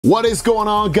What is going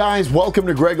on, guys? Welcome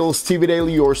to Greggles TV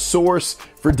Daily, your source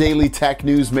for daily tech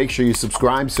news. Make sure you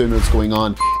subscribe so you know what's going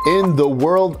on in the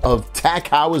world of tech.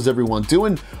 How is everyone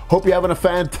doing? Hope you're having a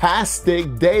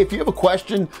fantastic day. If you have a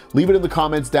question, leave it in the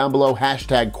comments down below.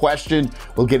 Hashtag question.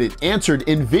 We'll get it answered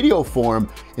in video form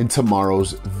in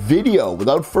tomorrow's video.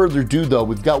 Without further ado, though,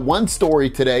 we've got one story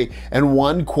today and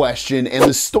one question, and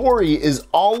the story is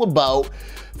all about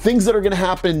things that are going to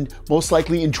happen most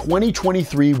likely in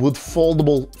 2023 with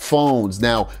foldable phones.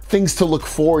 Now, things to look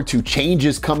forward to,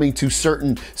 changes coming to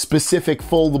certain specific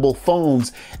foldable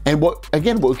phones, and what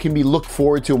can be looked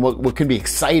forward to and what can be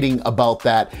exciting about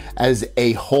that as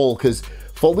a whole, because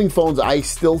folding phones, I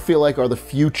still feel like, are the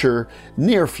future,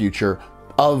 near future,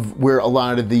 of where a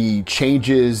lot of the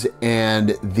changes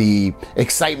and the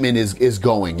excitement is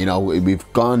going. You know,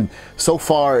 we've gone so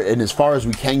far and as far as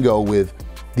we can go with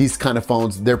these kind of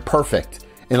phones. They're perfect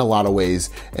in a lot of ways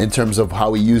in terms of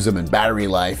how we use them and battery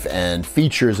life and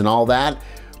features and all that.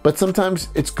 But sometimes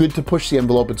it's good to push the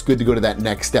envelope. It's good to go to that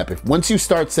next step. If once you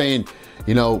start saying,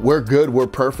 you know, we're good, we're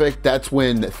perfect, that's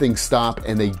when things stop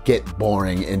and they get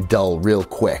boring and dull real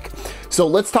quick. So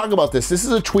let's talk about this. This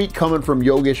is a tweet coming from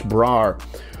Yogesh Brar,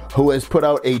 who has put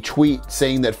out a tweet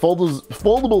saying that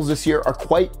foldables this year are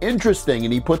quite interesting,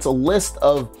 and he puts a list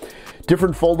of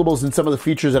different foldables and some of the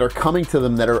features that are coming to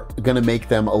them that are going to make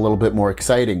them a little bit more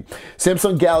exciting.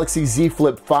 Samsung Galaxy Z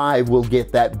Flip 5 will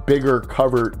get that bigger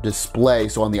cover display.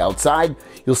 So on the outside,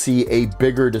 you'll see a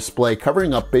bigger display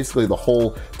covering up basically the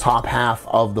whole top half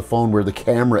of the phone where the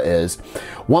camera is.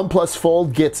 OnePlus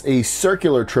Fold gets a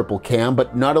circular triple cam,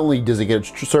 but not only does it get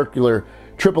a circular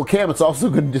triple cam, it's also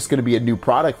just going to be a new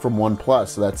product from OnePlus.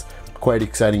 So that's quite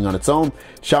exciting on its own.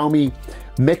 Xiaomi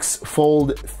Mix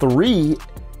Fold 3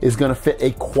 is going to fit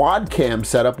a quad cam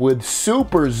setup with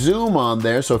super zoom on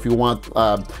there. So if you want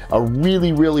a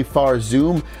really far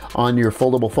zoom on your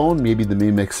foldable phone, maybe the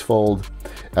Mi Mix Fold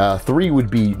 3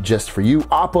 would be just for you.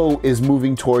 Oppo is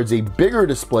moving towards a bigger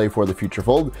display for the future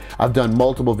Fold. I've done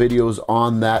multiple videos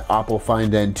on that Oppo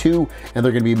Find N2, and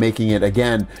they're going to be making it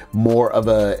again more of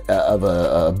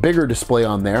a bigger display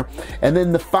on there. And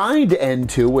then the Find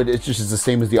N2, which is just the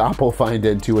same as the Oppo Find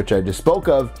N2, which I just spoke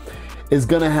of, is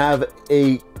going to have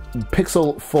a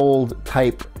Pixel Fold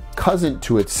type cousin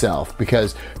to itself,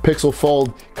 because Pixel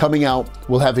Fold coming out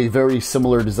will have a very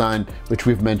similar design, which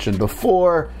we've mentioned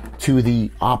before, to the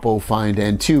Oppo Find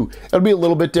N2. It'll be a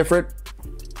little bit different.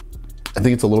 I think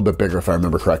it's a little bit bigger if I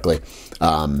remember correctly.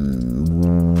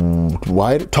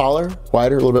 Wider, taller,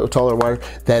 wider, a little bit taller, wider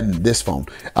than this phone.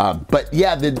 But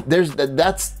yeah,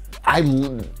 that's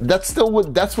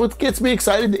what gets me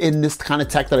excited in this kind of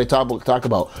tech that I talk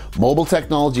about. Mobile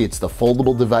technology, it's the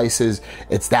foldable devices,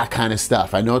 it's that kind of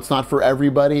stuff. I know it's not for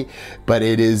everybody, but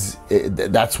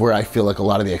that's where I feel like a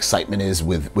lot of the excitement is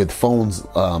with phones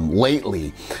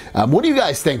lately. What do you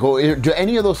guys think? Do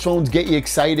any of those phones get you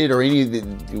excited, or any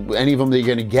of them that you're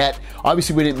going to get?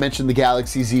 Obviously, we didn't mention the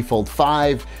Galaxy Z Fold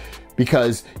 5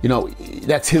 because, you know,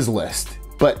 that's his list.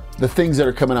 But the things that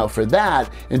are coming out for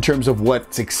that, in terms of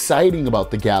what's exciting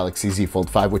about the Galaxy Z Fold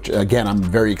 5, which again, I'm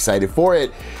very excited for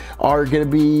it, are going to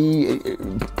be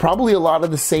probably a lot of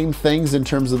the same things in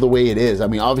terms of the way it is. I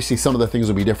mean, obviously some of the things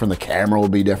will be different. The camera will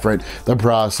be different, the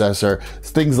processor,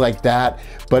 things like that.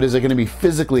 But is it going to be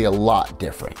physically a lot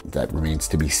different? That remains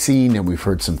to be seen, and we've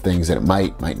heard some things that it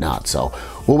might not. So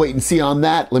we'll wait and see on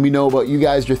that. Let me know about you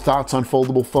guys, your thoughts on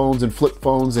foldable phones and flip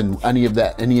phones, and any of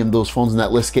those phones in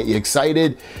that list get you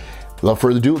excited. Without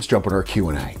further ado, let's jump into our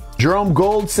Q&A. Jerome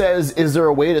Gold says, is there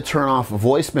a way to turn off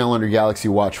voicemail on your Galaxy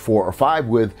Watch 4 or 5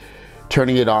 with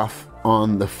turning it off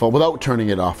on the phone, without turning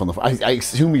it off on the phone? I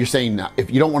assume you're saying if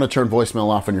you don't want to turn voicemail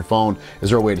off on your phone, is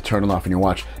there a way to turn it off on your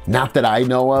watch? Not that I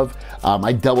know of.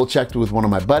 I double checked with one of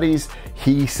my buddies.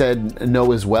 He said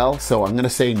no as well. So I'm going to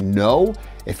say no.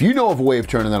 If you know of a way of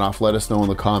turning that off, let us know in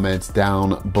the comments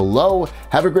down below.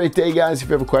 Have a great day, guys. If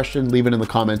you have a question, leave it in the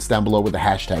comments down below with the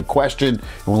hashtag question,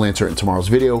 and we'll answer it in tomorrow's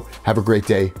video. Have a great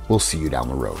day. We'll see you down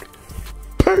the road.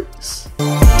 Peace.